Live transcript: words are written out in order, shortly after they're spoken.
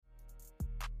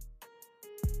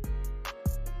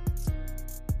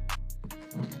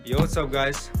Yo, what's up,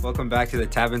 guys? Welcome back to the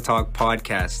Tab and Talk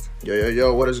podcast.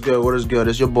 Yo, what is good? What is good?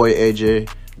 It's your boy AJ.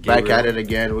 Back Gabriel. at it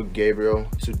again with Gabriel.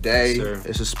 Today, Yes, sir.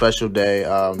 it's a special day.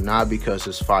 Not because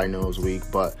it's finals week,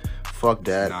 but fuck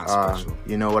that. Not special.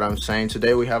 You know what I'm saying?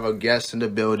 Today, we have a guest in the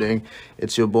building.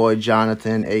 It's your boy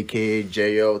Jonathan, a.k.a.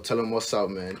 J.O. Tell him what's up,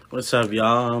 man. What's up,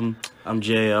 y'all? I'm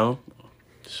J.O.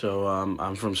 So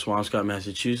I'm from Swampscott,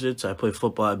 Massachusetts. I play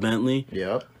football at Bentley.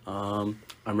 Yep.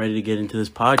 I'm ready to get into this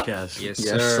podcast. Yes, Yes,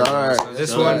 sir. sir. So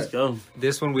this Let's one, go.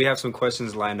 this one, we have some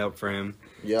questions lined up for him.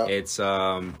 Yep. It's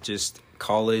just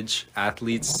college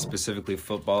athletes, specifically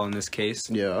football in this case.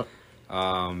 Yeah.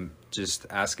 Just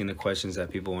asking the questions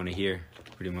that people want to hear,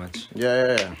 pretty much.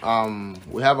 Yeah.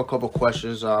 We have a couple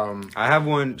questions. I have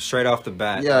one straight off the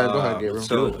bat. Yeah, go ahead, Gabriel.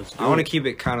 So Let's do I want to it. keep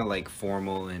it kind of like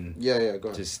formal and Go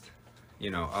ahead. just,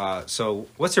 so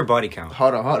what's your body count?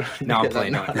 Hold on. No, I'm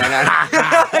playing. No, Don't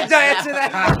answer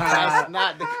that. That's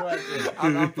not the question.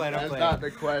 I'm playing. That's not the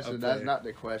question. I'm That's playing. not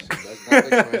the question. That's not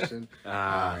the question.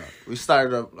 We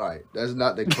started up. All right. That's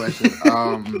not the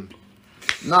question.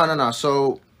 No.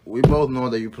 So we both know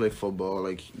that you play football.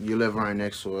 Like, you live right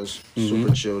next to us.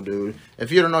 Super chill, dude.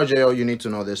 If you don't know J.O., you need to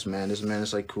know this man. This man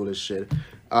is like cool as shit.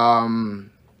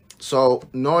 So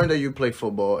knowing that you play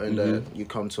football and that you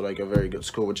come to like a very good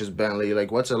school, which is Bentley,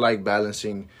 like, what's it like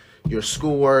balancing your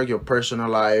schoolwork, your personal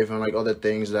life, and like other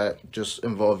things that just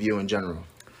involve you in general?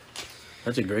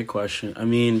 That's a great question. I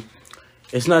mean,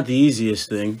 it's not the easiest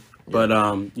thing, but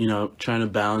trying to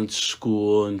balance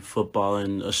school and football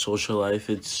and a social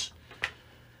life, it's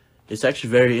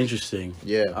actually very interesting.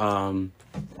 Yeah.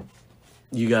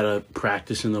 You gotta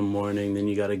practice in the morning, then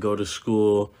you gotta go to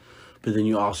school, but then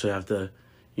you also have to,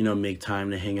 make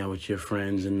time to hang out with your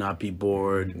friends and not be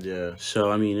bored. Yeah. So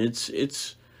I mean,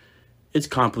 it's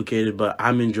complicated, but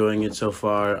I'm enjoying it so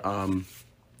far.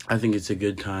 I think it's a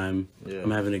good time. Yeah.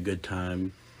 I'm having a good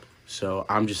time. So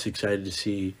I'm just excited to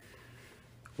see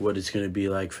what it's gonna be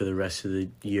like for the rest of the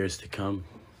years to come.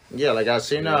 Yeah, like I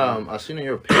seen on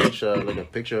your page like a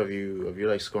picture of you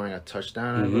like scoring a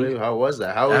touchdown. I believe. How was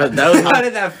that? How That was How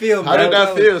did that feel, how bro? did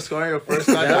that feel scoring your first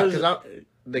touchdown? was- Because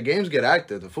the games get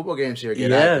active. The football games here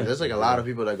get Yeah. active. There's like a lot of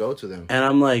people that go to them. and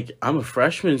I'm a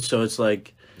freshman, so it's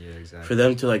like Yeah, exactly. for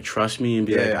them to like trust me and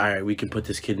be like, Yeah. all right, we can put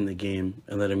this kid in the game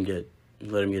and let him get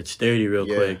sturdy real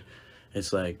Yeah. quick.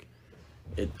 It's like,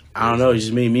 I don't know, it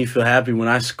just made me feel happy when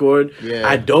I scored. Yeah.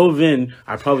 I dove in.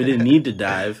 I probably didn't need to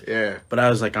dive. Yeah. But I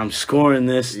was like, I'm scoring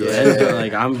this. The Yeah. end zone,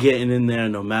 like, I'm getting in there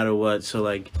no matter what. So,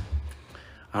 like,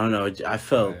 I don't know. I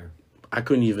felt I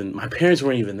couldn't even. My parents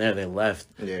weren't even there. They left.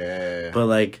 Yeah. But,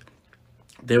 like,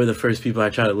 they were the first people I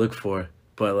tried to look for.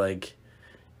 But, like,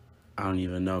 I don't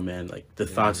even know, man. Like, the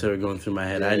thoughts that were going through my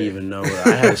head, I didn't even know. I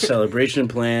had a celebration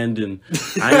planned, and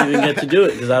I didn't even get to do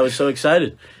it because I was so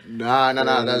excited. Nah,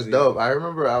 that's dope. I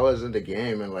remember I was in the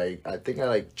game and like I think I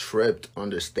like tripped on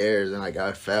the stairs and like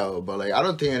I fell, but like I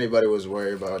don't think anybody was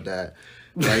worried about that.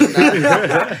 Like,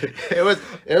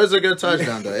 it was a good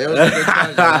touchdown though. It was a good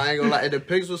touchdown. I ain't gonna lie. And the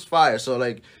picks was fire. So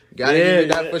like, gotta give you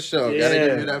that for sure. Gotta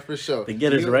give you that for sure. They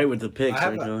get us right with the picks.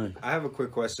 I I have a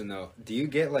quick question though. Do you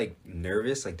get like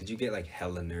nervous? Like, did you get like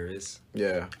hella nervous?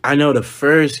 Yeah. know the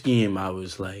first game I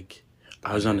was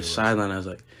on the sideline. I was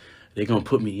like, they gonna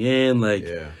put me in? Like,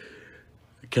 Yeah.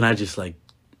 can I just like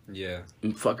Yeah.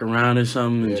 fuck around or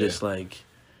something and Yeah. just like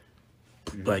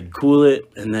cool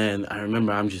it? And then I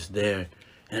remember I'm just there.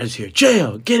 And I just hear,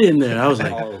 J.O., get in there. I was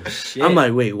like, Oh shit. I'm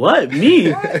like, wait, what?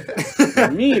 Me?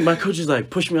 Me? My coach is like,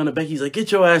 push me on the back. He's like,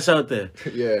 get your ass out there.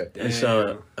 Yeah. And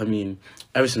so, I mean,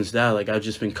 ever since that, like, I've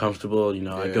just been comfortable. I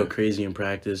Yeah. go crazy in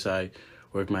practice. I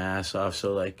work my ass off.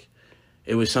 So, like,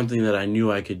 it was something that I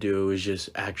knew I could do. It was just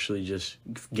actually just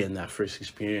getting that first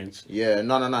experience. Yeah,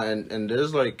 no. And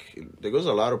there's like, there goes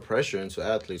a lot of pressure into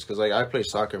athletes because like I play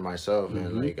soccer myself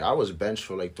and like I was benched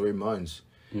for like 3 months.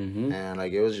 And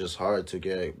like it was just hard to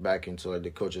get back into like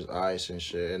the coach's eyes and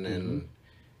shit, and then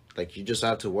like you just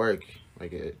have to work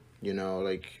like it,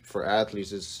 like for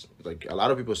athletes it's like a lot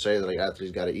of people say that like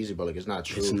athletes got it easy, but like it's not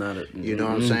true. It's not You know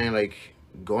what I'm saying? Like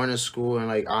going to school and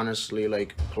like honestly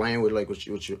like playing with like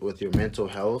with your mental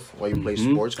health while you play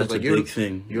sports, because That's like a big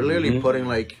thing. you're literally putting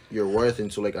like your worth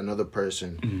into like another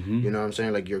person. You know what I'm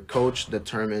saying? Like your coach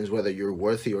determines whether you're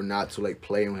worthy or not to like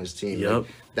play on his team. Yep. Like,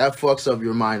 that fucks up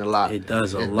your mind a lot. It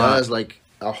does a It lot. does like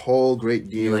a whole great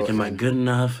deal. Like, am I and- good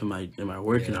enough? Am I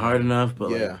working hard enough?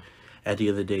 But Yeah. like, at the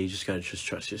end of the day, you just gotta just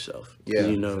trust yourself. Yeah,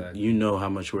 exactly. You know how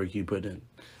much work you put in.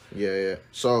 Yeah.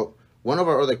 So one of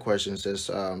our other questions is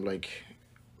like,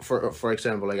 for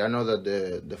example, like I know that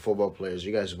the football players,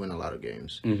 you guys win a lot of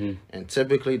games, and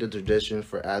typically the tradition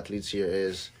for athletes here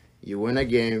is You win a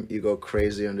game, you go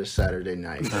crazy on the Saturday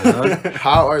night. Uh-huh.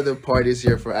 How are the parties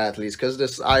here for athletes? Because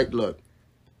look,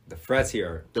 The frats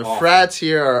here. the awful. frats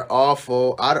here are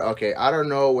awful. I don't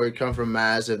know where you come from,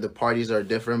 Maz, if the parties are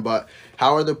different, but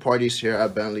how are the parties here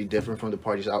at Bentley different from the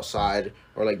parties outside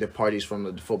or like the parties from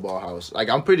the football house? Like,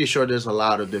 I'm pretty sure there's a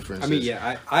lot of differences. I mean,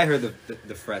 yeah, I heard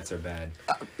the frats are bad.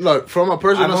 Look, from a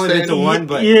personal I've only been to standpoint, one,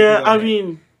 but Yeah, I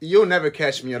mean, you'll never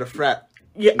catch me at a frat.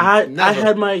 yeah, I Never.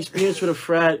 had my experience with a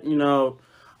frat. You know,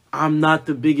 I'm not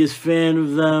the biggest fan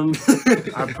of them.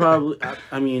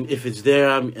 I mean, if it's there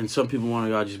and some people want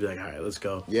to go, I'll just be like, all right, let's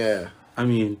go. Yeah. I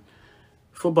mean,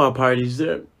 football parties,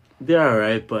 they're all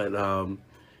right, but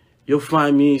you'll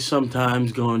find me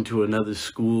sometimes going to another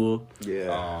school.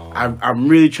 Yeah. I'm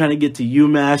really trying to get to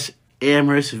UMass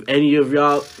Amherst. If any of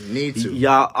y'all Need to.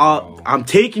 I'm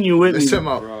taking you with Listen him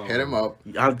me. up. Bro. Hit him up.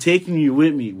 I'm taking you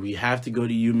with me. We have to go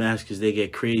to UMass because they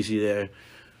get crazy there.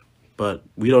 But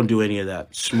we don't do any of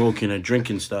that smoking or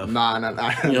drinking stuff. Nah.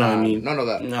 You know what I mean? None of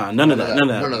that. Nah, none of that. None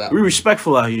of that. We're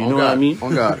respectful out here. You On know God. what I mean?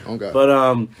 On God. On God.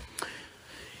 But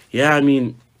yeah, I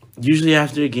mean, usually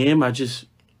after a game, I just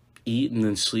eat and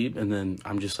then sleep, and then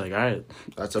I'm just like, all right,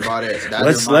 That's about it.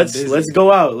 let's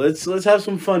go out. Let's have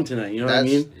some fun tonight. You know what I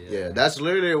mean? Yeah, that's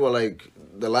literally what like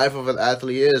the life of an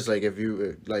athlete is. Like if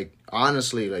you like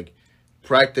honestly like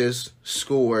practice,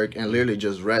 schoolwork, and literally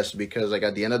just rest because like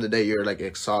at the end of the day you're like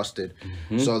exhausted.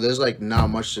 So there's like not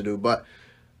much to do. But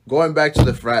going back to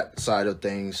the frat side of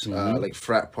things, like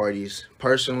frat parties.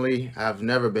 Personally, I've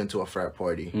never been to a frat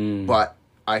party, but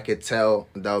I could tell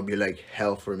that would be like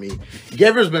hell for me.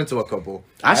 Gabriel's been to a couple.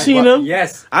 I seen him.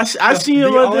 Yes. I seen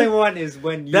him. The out only there. one is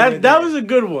when you That was a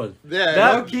good one. Yeah,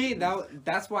 That- low-key,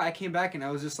 that's why I came back and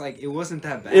I was just like, it wasn't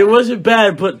that bad. It wasn't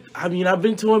bad, but I mean, I've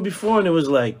been to one before, and it was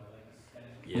like,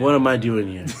 what am I doing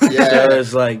here? Yeah. So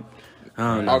it's like,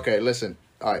 I don't know. Okay, listen.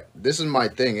 All right, this is my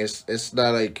thing. It's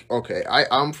that like okay,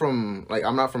 I'm from like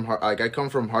I'm not from I come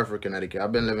from Hartford, Connecticut.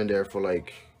 I've been living there for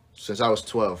like since I was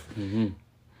 12,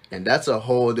 and that's a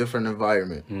whole different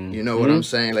environment. You know what I'm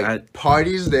saying? Like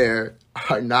parties there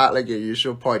are not like your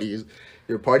usual parties.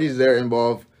 Your parties there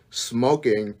involve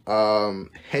smoking,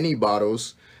 Henny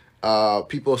bottles,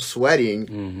 people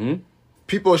sweating.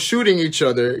 People shooting each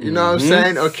other, you know what I'm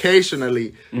saying?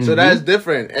 Occasionally, so that's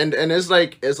different, and it's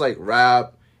like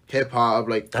rap, hip hop,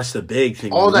 like That's the big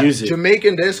thing. all that music.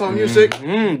 Jamaican dancehall music.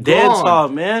 Dance gone. hall,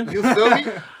 man. You feel me?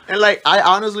 And like I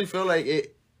honestly feel like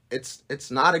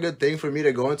it's not a good thing for me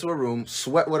to go into a room,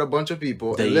 sweat with a bunch of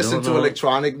people, That and you listen don't to know.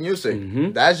 electronic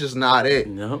music. That's just not it.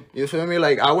 No. You feel me?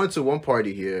 Like I went to one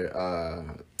party here,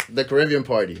 the Caribbean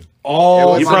party.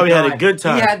 Oh, You my probably had a God. good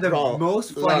time. He had the Bro,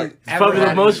 most fun. look, he's ever Probably the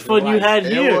had most in his fun you life. had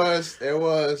here.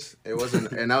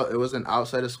 It was an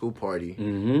outside of school party,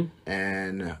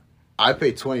 and I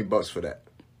paid $20 for that.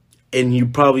 And you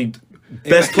probably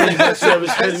best $20 you ever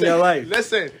spent in your life.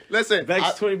 Listen. Best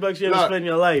 $20 you ever look, spent in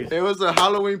your life. It was a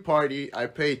Halloween party. I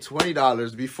paid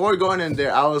 $20. Before going in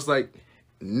there, I was like,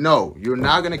 no, you're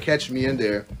not going to catch me in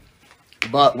there.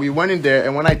 But we went in there,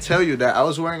 and when I tell you that, I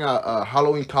was wearing a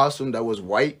Halloween costume that was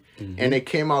white, and it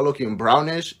came out looking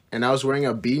brownish, and I was wearing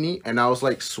a beanie, and I was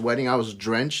like sweating. I was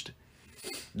drenched.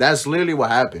 That's literally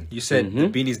what happened. You said the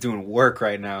beanie's doing work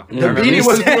right now. The beanie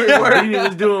was doing work. Beanie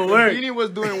was doing work. The beanie was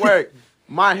doing work.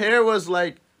 My hair was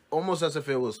like almost as if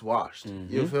it was washed.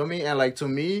 You feel me? And like to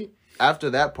me,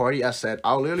 after that party, I said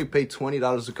I'll literally pay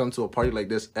 $20 to come to a party like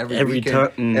this every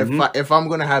weekend time. if I'm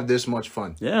gonna have this much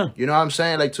fun. Yeah. You know what I'm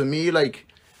saying? Like to me, like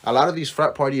a lot of these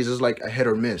frat parties is like a hit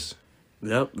or miss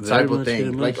Yep. very type of much hit thing.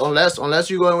 and Like miss. unless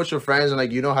you go in with your friends and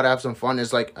like you know how to have some fun,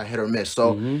 it's like a hit or miss.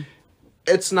 So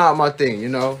it's not my thing, you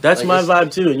know. That's Like, my it's-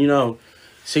 vibe too. And you know,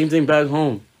 same thing back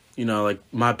home. You know, like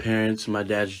my parents, my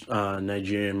dad's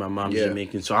Nigerian, my mom's Yeah.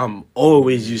 Jamaican, so I'm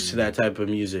always used to that type of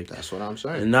music. That's what I'm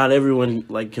saying. And not everyone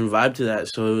like can vibe to that.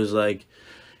 So it was like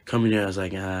coming here, I was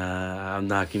like, I'm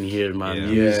not gonna hear my Yeah.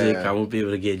 music. Yeah. I won't be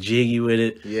able to get jiggy with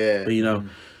it. Yeah. But you know,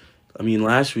 I mean,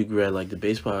 last week we were at like the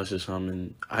baseball house or something,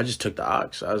 and I just took the aux.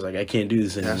 I was like, I can't do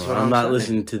this anymore. That's what I'm I'm not saying.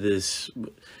 listening to this.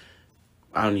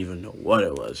 I don't even know what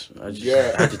it was. I just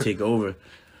Yeah. had to take over.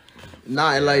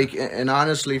 Nah, and like, and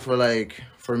honestly,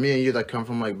 for me and you that come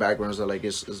from like backgrounds that like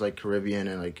it's like Caribbean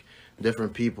and like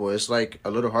different people, it's like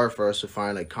a little hard for us to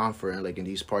find like comfort and like in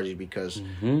these parties because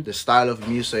the style of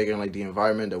music and like the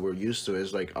environment that we're used to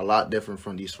is like a lot different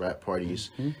from these rap parties.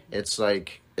 It's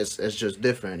like it's just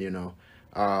different, you know.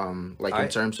 Like in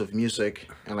terms of music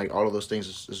and like all of those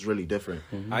things, it's really different.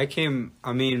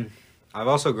 I mean, I've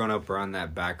also grown up around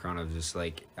that background of just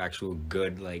like actual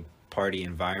good like party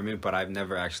environment, but I've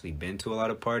never actually been to a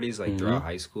lot of parties like throughout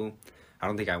high school. I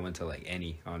don't think I went to like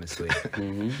any, honestly.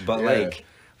 But Yeah.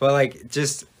 like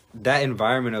just that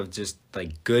environment of just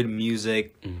like good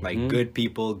music, like good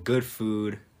people, good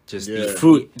food, just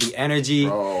the energy.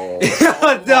 Bro.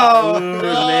 No,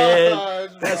 man.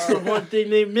 That's the one thing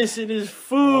they missing is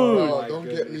food. Oh, don't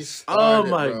get me started. Oh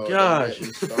my bro. gosh, Don't get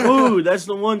me started. food. That's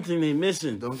the one thing they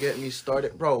missing. Don't get me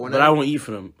started, bro. But I won't eat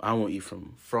from them. I won't eat from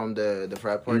them. From the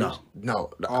frat parties.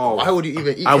 No. Oh, why would you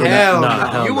even eat? I would Hell not.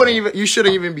 no. Hell You no. wouldn't even. You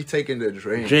shouldn't even be taking the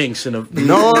drink. Drinks and a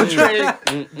No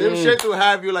drink. Them shit will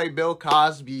have you like Bill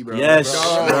Cosby, bro. Yes,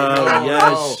 No, bro, no, yes.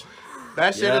 no.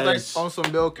 That shit Yes. is like on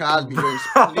some Bill Cosby drinks.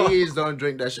 Please don't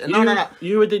drink that shit. No.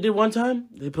 You hear what they did one time?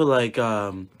 They put like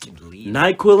Leave.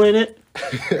 NyQuil in it.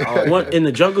 In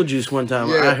the jungle juice one time.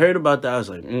 Yeah. I heard about that. I was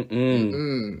like, Hell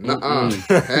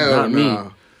Not me.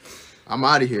 no. I'm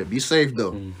out of here. Be safe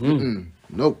though.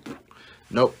 Nope.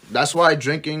 That's why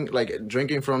drinking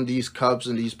from these cups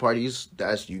and these parties,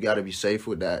 you gotta be safe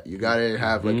with that. You gotta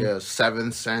have like a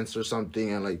 7th sense or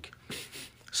something and like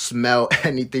smell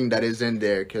anything that is in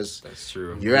there, because That's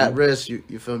true. you're at risk. You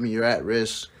feel me? You're at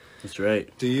risk. That's right.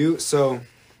 Do you so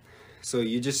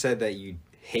you just said that you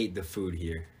hate the food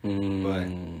here, but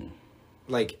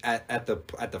like at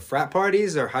the frat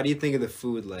parties, or how do you think of the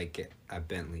food like at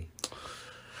Bentley?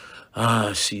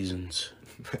 Seasons.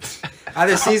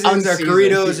 Either seasons or Unseasoned.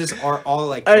 Doritos just are all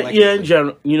like Yeah, in collectively.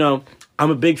 general, I'm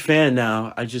a big fan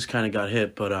now. I just kind of got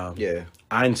hit, but Yeah.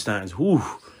 Einstein's, whoo.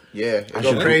 Yeah, it I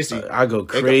go should- crazy. I go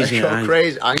crazy. It go Einstein.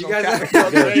 crazy. I You guys- go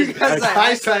crazy. you guys like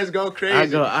Einstein's go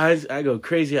crazy. I go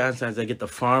crazy at Einstein's. I get the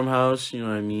farmhouse, you know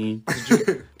what I mean?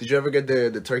 Did you ever get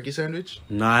the turkey sandwich?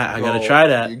 Nah, I gotta Oh, try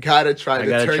that. You gotta try I the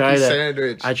gotta turkey try that.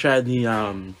 sandwich. I tried the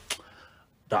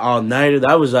all-nighter.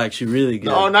 That was actually really good.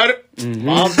 The all-nighter?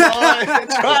 My boy,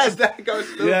 trust that goes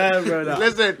stupid. Yeah, bro, no.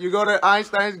 Listen, you go to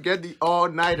Einstein's, get the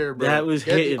all-nighter, bro. That was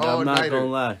Get the hitting. I'm not all-nighter. gonna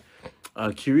lie.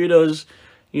 Curitos,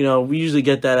 we usually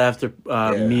get that after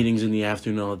meetings in the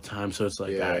afternoon all the time. So it's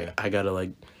like, Yeah. all right, I gotta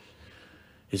like,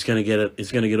 it's gonna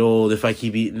get old if I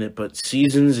keep eating it. But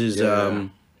seasons is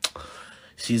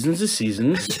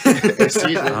seasons. It's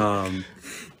season.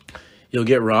 You'll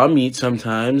get raw meat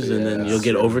sometimes, and then Yeah, you'll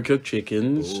get sure. overcooked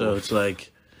chicken. So it's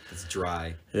like, It's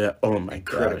dry, yeah. Oh my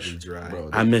incredibly gosh, dry. Bro,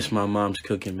 I miss my mom's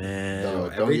cooking, man. no,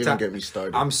 don't every even time- get me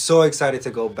started. I'm so excited to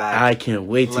go back. I can't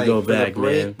wait to Like, go for the back,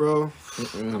 break, man. bro.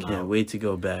 Can't wait to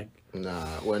go back. Nah,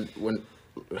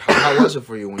 how was it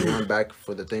for you when you went back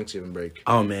for the Thanksgiving break?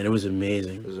 Oh man, it was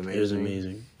amazing. It was It was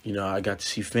amazing. amazing. I got to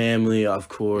see family, of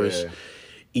course. Yeah.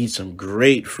 Eat some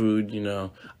great food.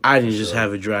 I didn't just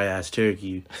have a dry ass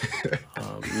turkey.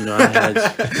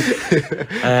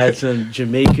 I had some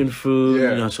Jamaican food.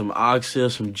 Yeah. Some oxtail,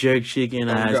 some jerk chicken.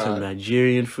 I had some God.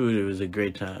 Nigerian food. It was a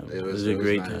great time. It It was was a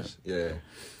great nice. time. Yeah,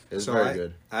 it's So very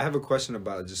good. I have a question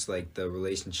about just like the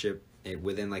relationship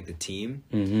within like the team.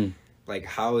 hmm Like,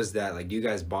 how is that? Like, do you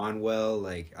guys bond well?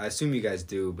 Like, I assume you guys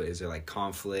do, but is there like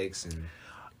conflicts and?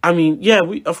 I mean, yeah,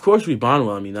 of course we bond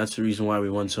well. I mean, that's the reason why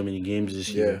we won so many games this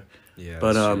year. Yeah,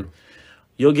 But that's true.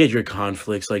 you'll get your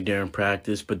conflicts like during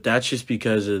practice, but that's just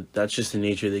because that's just the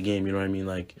nature of the game. You know what I mean?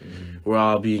 Like we're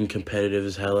all being competitive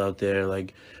as hell out there.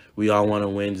 Like we all want to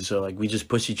win, so like we just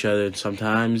push each other.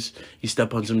 Sometimes you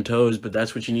step on some toes, but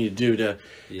that's what you need to do to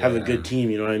have a Yeah. good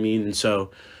team. You know what I mean? And so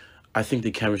I think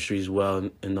the chemistry is well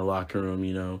in the locker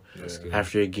room. That's good.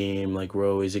 After a game, like we're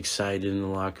always excited in the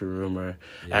locker room, or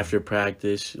Yeah. after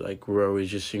practice, like we're always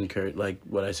just encouraged. Like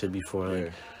what I said before, like.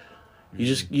 Yeah. You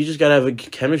just gotta have a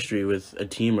chemistry with a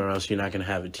team, or else you're not gonna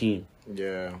have a team.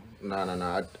 Yeah, no.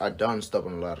 I done stepped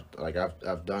on a lot of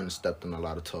I've done stepped on a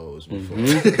lot of toes before.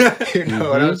 Mm-hmm. You know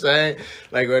what I'm saying?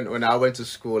 Like when I went to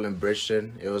school in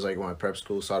Bridgeton, it was like my prep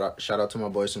school. Shout out to my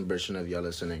boys in Bridgeton if y'all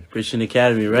listening. Christian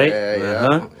Academy, right? Yeah,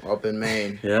 Uh-huh. up in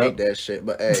Maine. Yeah. Hate that shit,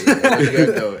 but hey, it was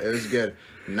good though. It was good.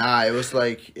 Nah, it was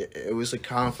like it was a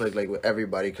conflict like with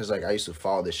everybody, because like I used to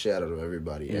follow the shit out of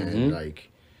everybody, and like.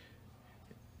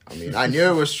 I mean, I knew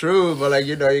it was true, but like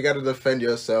you got to defend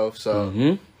yourself. So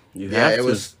You yeah, have it to.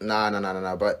 was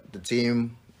nah. But the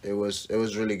team, it was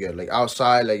really good. Like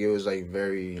outside, like it was like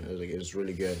it was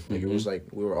really good. Like it was like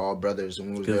we were all brothers,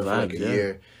 and we was Good there for like vibes, a yeah.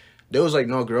 year. There was like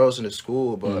no girls in the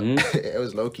school, but it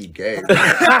was low key gay.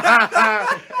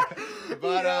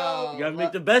 But You gotta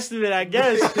make the best of it, I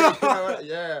guess.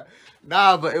 yeah.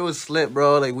 Nah, but it was slick,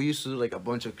 bro. Like we used to do like a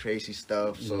bunch of crazy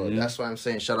stuff. So that's why I'm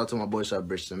saying shout out to my boys at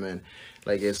Bridgeton, man.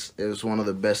 Like it was one of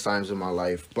the best times in my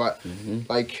life. But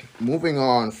like moving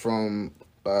on from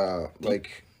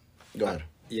like go ahead.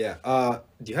 Yeah.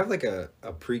 Do you have like a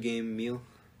pregame meal?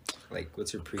 Like,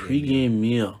 what's your pregame? Pre-game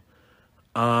meal.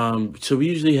 So we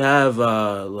usually have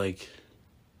like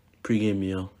pre-game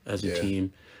meal as a Yeah.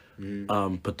 team.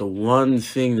 But the one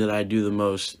thing that I do the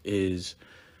most is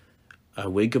I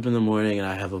wake up in the morning and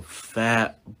I have a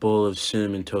fat bowl of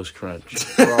Cinnamon Toast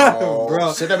Crunch. Bro.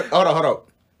 Hold on.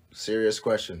 Serious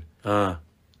question.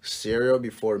 Cereal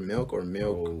before milk or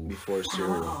milk before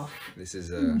cereal? This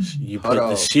is You put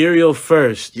the cereal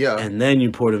first, Yeah. and then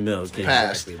you pour the milk.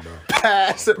 Pass. exactly, bro.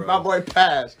 Pass. My boy,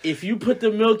 pass. If you put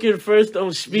the milk in first,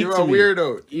 don't speak You're to a me.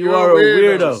 weirdo. You are a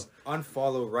weirdo.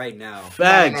 Unfollow right now.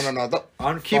 Facts. No.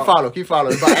 Unfollow. Keep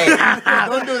following. But hey,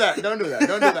 don't do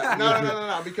that.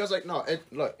 No. Because like no,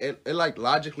 it like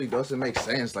logically doesn't make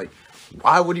sense. Like,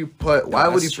 why would you put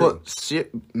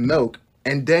milk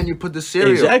and then you put the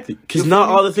cereal? Exactly, because not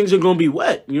all the things are gonna be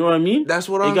wet. You know what I mean? That's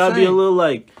what It I'm gotta be a saying. little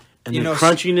like, and You the know,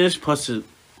 crunchiness plus the.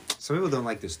 Some people don't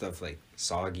like their stuff like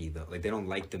soggy though. Like they don't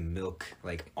like the milk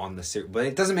like on the cereal, but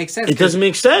it doesn't make sense. It doesn't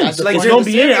make sense. That's the Like it's point gonna of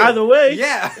the be in it cereal. either way.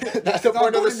 Yeah, That's the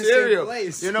point of the cereal.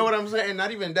 Place. You know what I'm saying? Not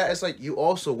even that. It's like you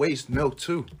also waste milk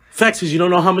too. Facts, because you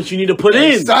don't know how much you need to put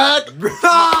in. Exactly.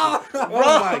 Oh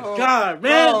Oh my god,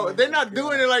 man! Bro, they're not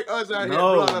doing it like us out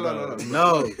No, here.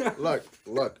 no.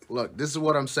 Look. This is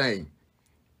what I'm saying.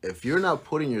 If you're not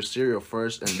putting your cereal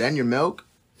first and then your milk,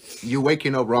 you're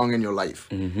waking up wrong in your life.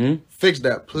 Mm-hmm. Fix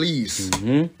that, please.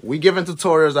 Mm-hmm. We giving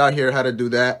tutorials out here how to do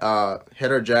that.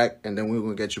 Hit our jack, and then we're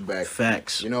gonna get you back.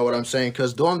 Facts. You know what I'm saying?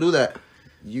 Cause don't do that.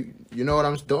 You know what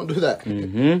I'm. Don't do that.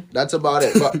 Mm-hmm. That's about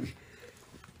it. But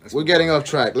we're getting off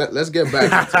track. Let's get back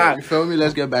into it. You feel me?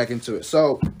 Let's get back into it.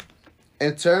 So,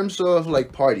 in terms of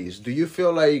like parties, do you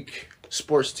feel like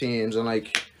sports teams and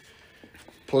like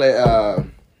play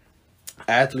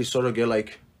athletes sort of get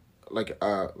like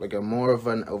a more of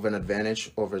an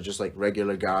advantage over just like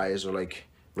regular guys or like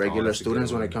regular that's a good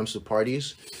students when one. it comes to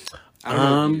parties? I don't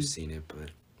know if you've seen it, but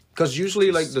Because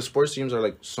usually, like, the sports teams are,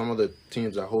 like, some of the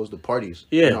teams that host the parties.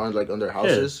 Yeah. You know, like, on their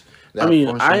houses. They I have mean,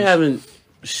 I functions. haven't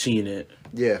seen it,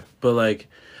 Yeah. but like,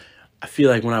 I feel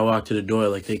like when I walk to the door,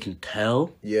 like they can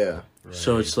tell. Yeah.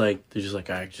 So it's like they're just like,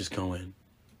 all right, just go in.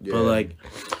 Yeah. But like,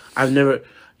 I've never,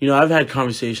 I've had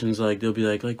conversations like they'll be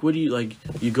like, what do you like?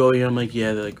 You go here, I'm like,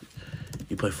 yeah. They're like,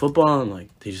 you play football, and like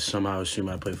they just somehow assume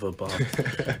I play football.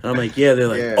 And I'm like, yeah. They're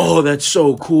like, Yeah. oh, that's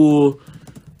so cool.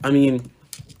 I mean,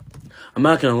 I'm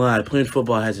not gonna lie, playing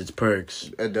football has its perks.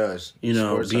 It does. You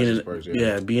know, Sports being has an, its perks,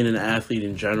 yeah, being an athlete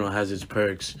in general has its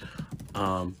perks.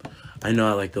 I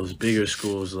know at like those bigger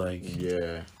schools, like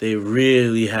Yeah. they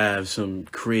really have some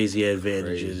crazy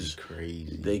advantages.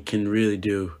 Crazy. They can really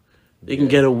do. They can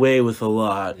get away with a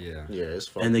lot, yeah. Yeah, it's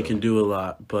fun. and they can do a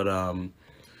lot. But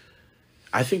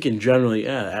I think in general,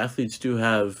 yeah, athletes do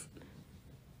have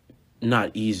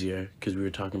not easier because we were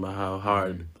talking about how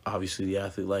hard, obviously, the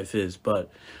athlete life is.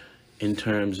 But in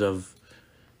terms of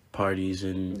parties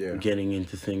and Yeah. getting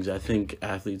into things, I think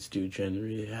athletes do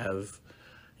generally have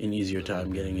an easier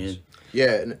time getting in.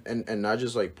 Yeah, and not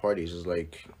just like parties. It's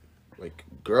like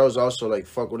girls also like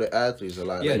fuck with the athletes a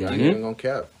lot. Yeah, like, I do ain't you- even gonna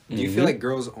cap. Do you feel like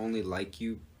girls only like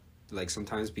you, like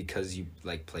sometimes because you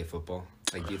like play football?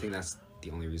 Like, do you think that's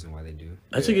the only reason why they do?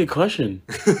 That's a good question.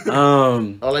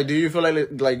 Or like, do you feel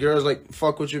like girls like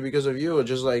fuck with you because of you, or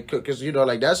just like because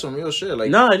like that's some real shit? Like,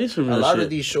 No, I did some a real lot shit. of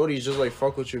these shorties just like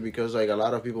fuck with you because like a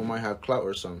lot of people might have clout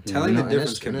or something. Telling the and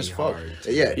difference it's- can and be it's fuck. hard.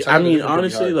 Yeah, I telling the mean, difference can be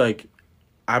honestly, hard. like,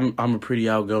 I'm a pretty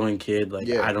outgoing kid. Like,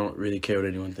 Yeah. I don't really care what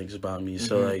anyone thinks about me.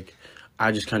 So, like,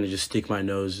 I just kind of just stick my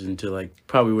nose into, like,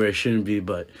 probably where it shouldn't be.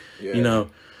 But, Yeah.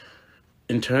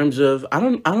 in terms of, I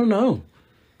don't know.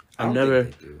 I I've don't never,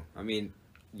 think they do. I mean,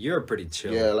 you're pretty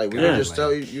chill. Yeah, like we Yeah. can just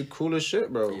tell you cool as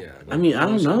shit, bro. Yeah. I mean, I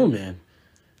don't know, man.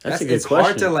 That's a good it's question.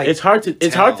 hard to, like, it's hard to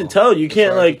tell. You It's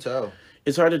can't, hard to like, tell.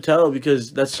 it's hard to tell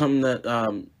because that's something that,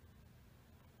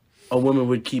 a woman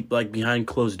would keep like behind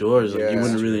closed doors. Like Yeah, you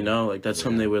wouldn't that's really know. Like that's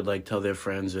something they would like tell their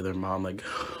friends or their mom. Like,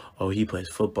 oh, he plays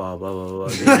football. Blah blah blah.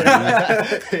 You know what I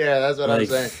mean? Yeah, that's what I'm Like,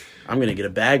 saying. I'm gonna get a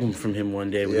bag from him one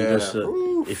day when he goes to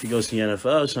Oof. if he goes to the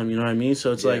NFL or something. You know what I mean?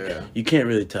 So it's like Yeah. you can't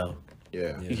really tell.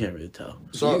 Yeah. You can't really tell.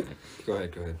 So Go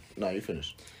ahead. no, you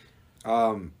finish.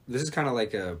 This is kind of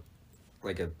like a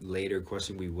later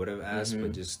question we would have asked,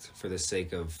 but just for the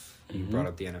sake of you brought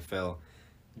up the NFL,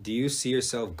 do you see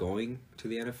yourself going to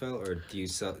the NFL, or do you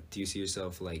see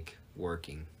yourself like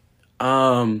working?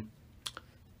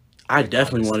 I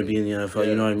definitely want to be in the NFL.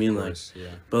 You know what I mean? Of Like, course, yeah.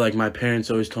 but like my parents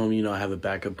always told me, have a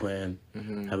backup plan,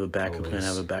 have a backup plan, Always.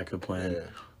 have a backup plan.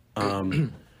 Yeah.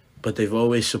 But they've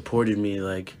always supported me,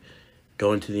 like,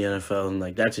 going to the NFL, and,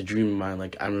 like, that's a dream of mine.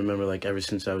 Like, I remember, like, ever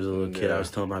since I was a little kid, I was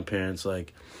telling my parents,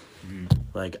 like,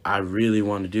 I really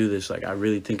want to do this. Like, I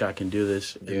really think I can do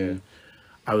this. And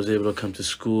I was able to come to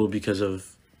school because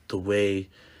of the way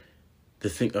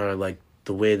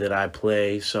the way that I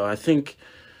play. So I think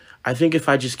I think if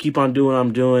I just keep on doing what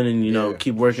I'm doing and, you know, Yeah,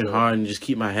 keep working sure. hard and just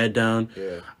keep my head down,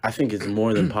 Yeah. I think it's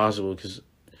more than possible because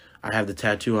I have the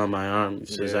tattoo on my arm. It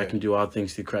says, Yeah. I can do all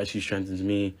things through Christ who strengthens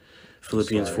me.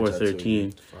 Philippians Fire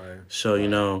 4:13. Fire. So, you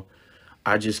know,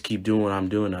 I just keep doing what I'm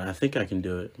doing. I think I can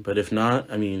do it. But if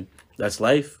not, I mean, that's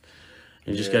life.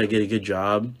 You just Yeah. got to get a good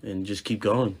job and just keep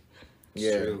going. It's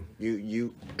Yeah. true.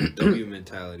 You W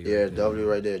mentality. yeah, right there. W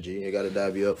right there, G. You gotta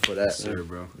dab you up for that. Yes, sir,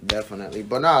 bro. Definitely.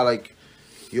 But nah, like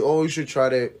you always should try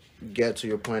to get to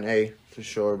your point A for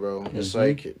sure, bro. It's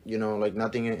like, you know, like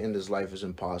nothing in this life is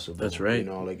impossible. That's right. You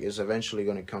know, like it's eventually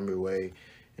gonna come your way.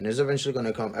 And it's eventually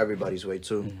gonna come everybody's way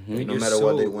too. And No you're matter so,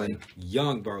 what they win. like,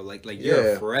 young, bro. Like you're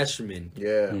Yeah. a freshman,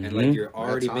 Yeah. and like you're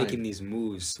already time. making these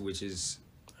moves, which is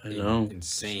I know.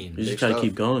 insane. You just Big got to stuff.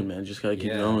 keep going, man. Just got to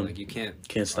keep yeah, going. like you can't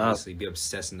stop. obviously be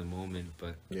obsessed in the moment,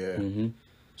 but Yeah. Mm-hmm.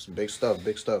 It's big stuff,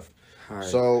 big stuff. all right.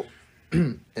 So,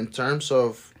 in terms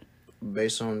of,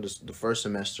 based on the first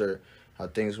semester, how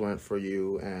things went for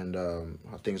you and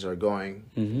how things are going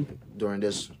Mm-hmm. during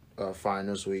this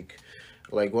finals week,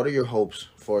 like, what are your hopes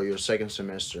for your second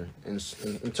semester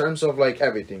in terms of, like,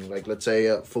 everything? Like, let's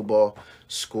say football,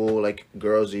 school, like,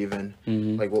 girls even.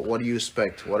 Mm-hmm. Like, what do you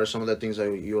expect? What are some of the things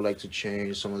that you would like to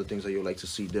change? Some of the things that you would like to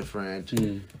see different?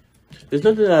 There's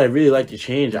nothing that I really like to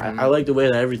change. I like the way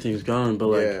that everything's going, but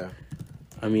like, Yeah.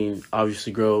 I mean,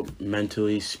 obviously grow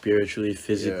mentally, spiritually,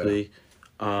 physically.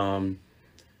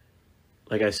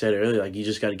 Like I said earlier, like you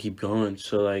just got to keep going.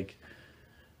 So like,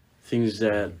 things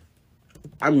that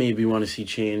I maybe want to see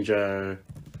change are,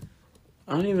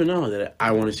 I don't even know that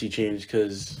I want to see change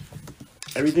because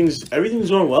everything's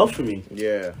going well for me.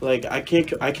 Yeah. Like I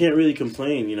can't really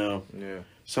complain. You know, Yeah.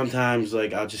 sometimes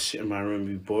like I'll just sit in my room and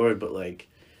be bored, but like,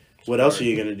 what else are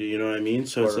you gonna do? You know what I mean?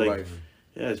 So it's Part of like, life.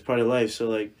 yeah, it's part of life. So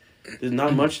like, there's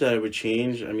not much that I would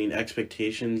change. I mean,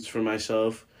 expectations for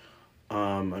myself.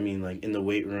 I mean, like in the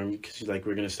weight room, because like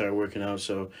we're gonna start working out,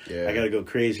 so Yeah. I gotta go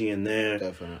crazy in there.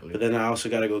 Definitely. But then I also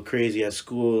gotta go crazy at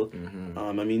school. Mm-hmm.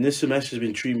 I mean, this semester's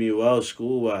been treating me well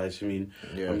school wise. I mean,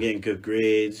 Yeah. I'm getting good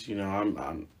grades. You know,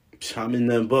 I'm in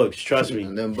them books. Trust me.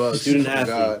 And then bus. Student Oh, athlete.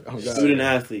 God. Oh, God. Student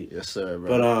athlete. Yes, sir,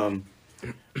 bro.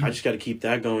 But I just got to keep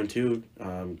that going too.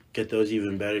 Get those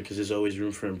even better because there's always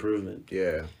room for improvement.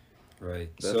 yeah, right.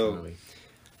 definitely.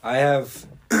 So I have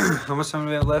how much time do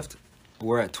we have left?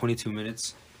 We're at 22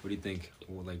 minutes. What do you think?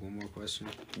 Well, like one more question.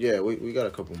 Yeah, we got a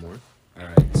couple more. All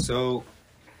right. So,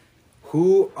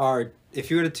 if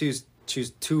you were to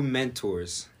choose two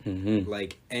mentors, Mm-hmm.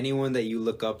 like anyone that you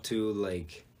look up to,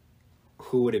 like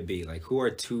who would it be? Like who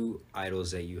are two idols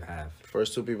that you have?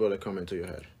 First two people that come into your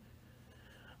head.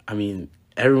 I mean,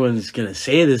 everyone's gonna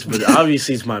say this, but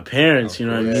obviously it's my parents. You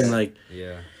know what I Yeah. mean? Like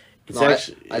Yeah. it's No,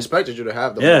 actually I expected you to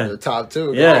have them Yeah. in the top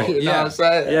two. Yeah. You know what I'm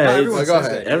saying? Yeah, No, it's- everyone go says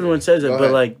ahead. that. everyone says it, Go but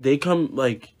ahead. like they come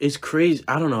like it's crazy.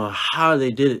 I don't know how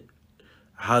they did it,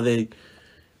 how they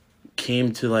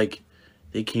came to like.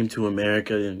 They came to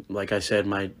America, and like I said,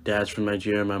 my dad's from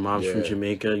Nigeria, my mom's from Yeah.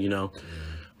 Jamaica. You know,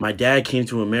 my dad came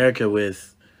to America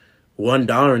with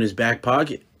 $1 in his back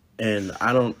pocket, and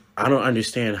I don't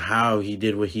understand how he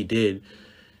did what he did.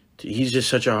 He's just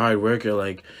such a hard worker.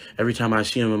 Like every time I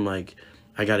see him, I'm like,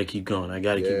 I gotta keep going. I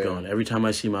gotta keep Yeah. going. Every time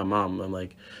I see my mom, I'm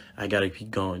like, I gotta keep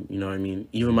going. You know what I mean?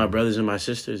 Even my brothers and my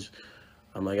sisters,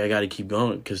 I'm like, I gotta keep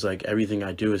going because like everything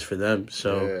I do is for them.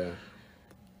 So. Yeah.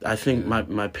 I think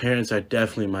my parents are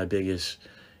definitely my biggest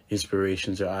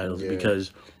inspirations or idols Yeah.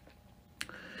 because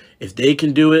if they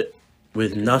can do it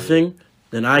with nothing,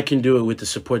 then I can do it with the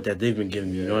support that they've been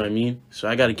giving me. You know what I mean? So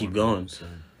I got to keep going.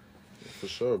 For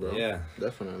sure, bro. Yeah.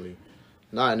 Definitely.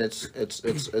 Nah, and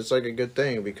it's like a good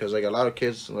thing because like a lot of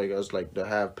kids like us like that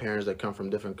have parents that come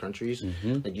from different countries.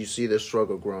 Like you see the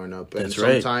struggle growing up, and That's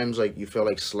right. sometimes like you feel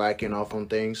like slacking off on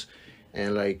things,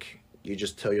 and like you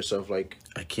just tell yourself like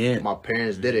I can't. my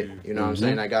parents did it. You know what I'm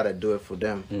saying? I gotta do it for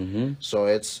them. Mm-hmm. So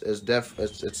it's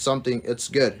something. It's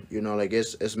good. You know, like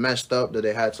it's messed up that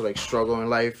they had to like struggle in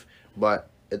life, but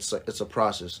it's a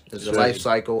process. It's a That's life right.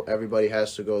 cycle. Everybody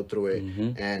has to go through it,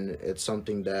 Mhm. and it's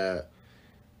something that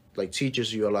like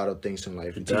teaches you a lot of things in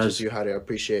life. It It teaches does. you how to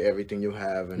appreciate everything you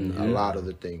have and a Mhm. lot of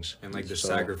the things. And like the So,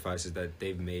 sacrifices that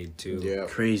they've made too. Yeah.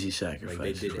 Crazy Like sacrifice.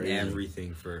 they did Crazy.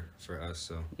 everything for us.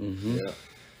 So Mm-hmm. Yeah.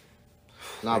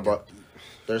 Nah, but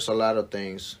there's a lot of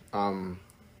things.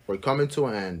 We're coming to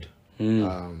an end.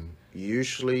 Mm.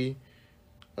 Usually,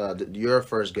 you're a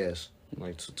first guest.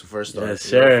 Like to first start.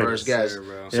 Yes, You're a sir. first guest. Sir,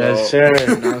 bro. Yes, So, sir. You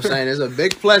know what I'm saying? It's a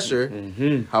big pleasure.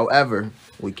 Mm-hmm. However,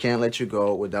 we can't let you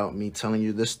go without me telling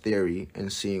you this theory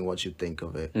and seeing what you think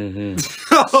of it. Mm-hmm.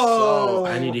 So,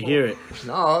 I need to hear it.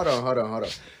 no, hold on.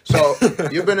 So,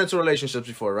 you've been into relationships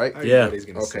before, right? Yeah. Everybody's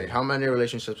gonna Okay, say. how many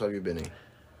relationships have you been in?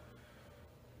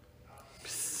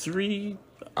 3,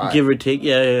 All right. give or take.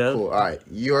 Yeah. Cool. All right,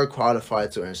 you are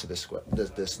qualified to answer this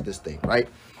thing, right?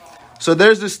 So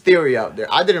there's this theory out there.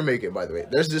 I didn't make it, by the way.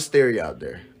 There's this theory out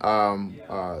there.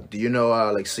 Do you know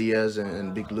like Ciaz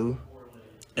and Big Lou?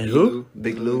 And who?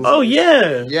 Big Lou. Oh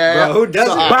yeah. Yeah. Bro, who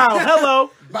doesn't? Wow.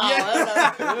 Hello.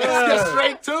 Let's get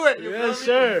straight to it. You Yes,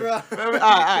 feel me? sir. All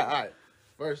right.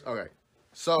 First, okay.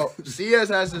 So Ciaz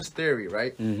has this theory,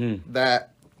 right? Mm-hmm.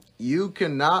 That you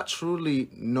cannot truly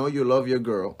know you love your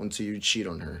girl until you cheat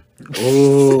on her.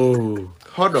 Oh.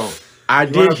 Hold on. I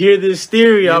did hear this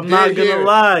theory. You I'm not did gonna hear it.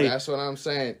 lie. That's what I'm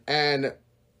saying. And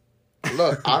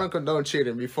look, I don't condone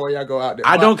cheating before y'all go out there.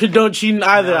 I don't condone cheating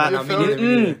either. Nah, I- nah, me neither,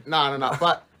 me neither. No.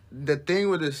 But the thing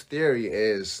with this theory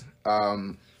is,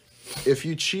 if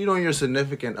you cheat on your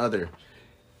significant other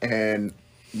and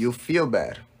you feel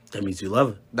bad, That means you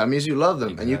love it. that means you love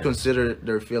them and you consider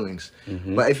their feelings.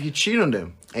 But if you cheat on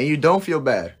them and you don't feel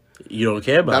bad, You don't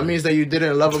care about that it. means that you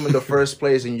didn't love them in the first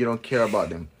place and you don't care about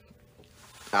them.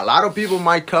 A lot of people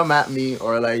might come at me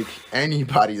or like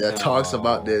anybody that talks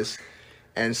about this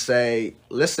and say,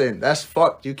 listen, that's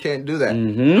fucked. You can't do that.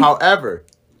 However,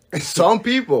 some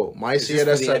people might see just it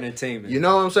for as the a, entertainment. you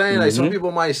know what I'm saying? Like some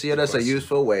people might see it as a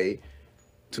useful way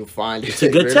to find. It's a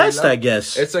good test, I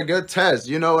guess. It's a good test.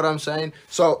 You know what I'm saying?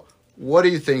 So what do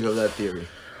you think of that theory?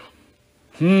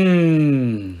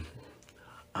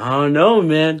 I don't know,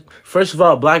 man. First of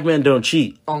all, black men don't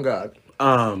cheat. On God.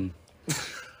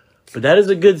 But that is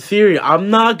a good theory. I'm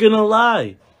not gonna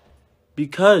lie.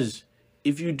 Because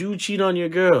if you do cheat on your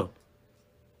girl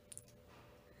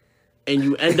and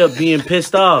you end up being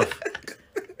pissed off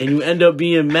and you end up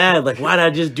being mad, like, why'd I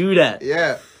just do that?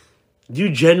 Yeah. You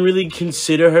genuinely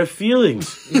consider her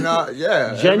feelings. You know,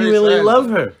 yeah. it Genuinely makes sense. love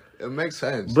her. It makes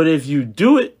sense. But if you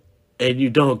do it and you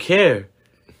don't care,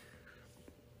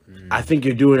 I think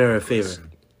you're doing her a favor.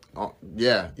 Oh,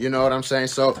 yeah, you know what I'm saying?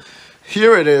 So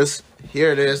here it is.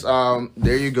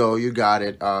 There you go. You got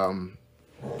it.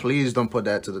 Please don't put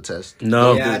that to the test.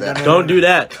 No, Yeah, do that. no, don't do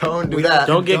that. Don't do We that.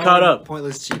 Don't get caught up.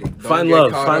 Pointless cheating. Find get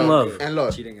love. caught Find up. love. And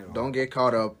look, Cheating at all. don't get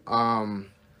caught up.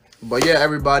 But yeah,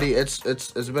 everybody, it's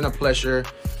been a pleasure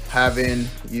having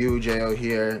you, Jo,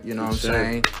 here. You know what I'm sir.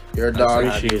 saying? You're a dog.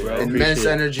 Appreciate it, bro. Immense Appreciate it.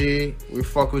 energy. We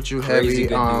fuck with you Crazy heavy.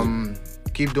 good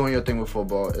Keep doing your thing with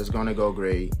football. It's gonna go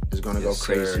great. It's gonna Yes, go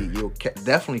crazy. sir. You'll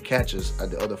definitely catch us at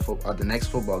the next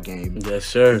football game. Yes,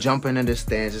 sir. Jumping in the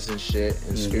stands and shit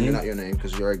and screaming out your name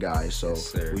because you're a guy. So Yes,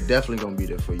 sir. we definitely gonna be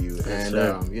there for you. And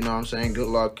sir. you know what I'm saying? Good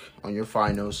luck on your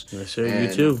finals. Yes, sir. You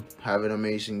And too. Have an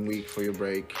amazing week for your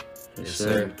break. Yes, Yes, sir.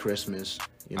 sir. And Christmas.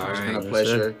 You know, All it's been right. a Yes,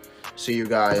 pleasure. See you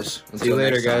guys. See you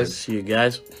later, next time. guys. See you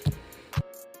guys.